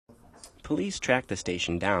Police tracked the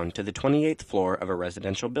station down to the 28th floor of a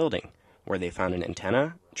residential building, where they found an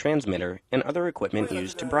antenna, transmitter, and other equipment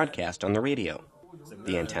used to broadcast on the radio.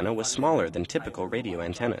 The antenna was smaller than typical radio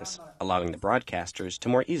antennas, allowing the broadcasters to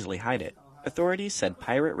more easily hide it. Authorities said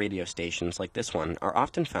pirate radio stations like this one are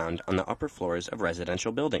often found on the upper floors of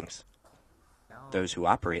residential buildings. Those who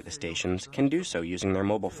operate the stations can do so using their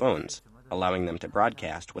mobile phones, allowing them to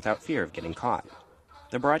broadcast without fear of getting caught.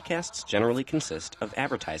 The broadcasts generally consist of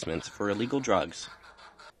advertisements for illegal drugs.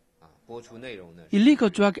 Illegal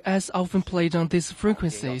drug ads often played on these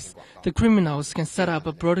frequencies. The criminals can set up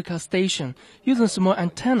a broadcast station using a small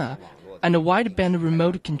antenna and a wideband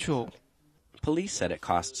remote control. Police said it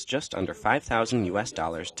costs just under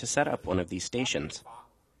 $5,000 to set up one of these stations.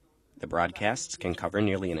 The broadcasts can cover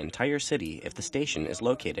nearly an entire city if the station is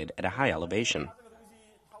located at a high elevation.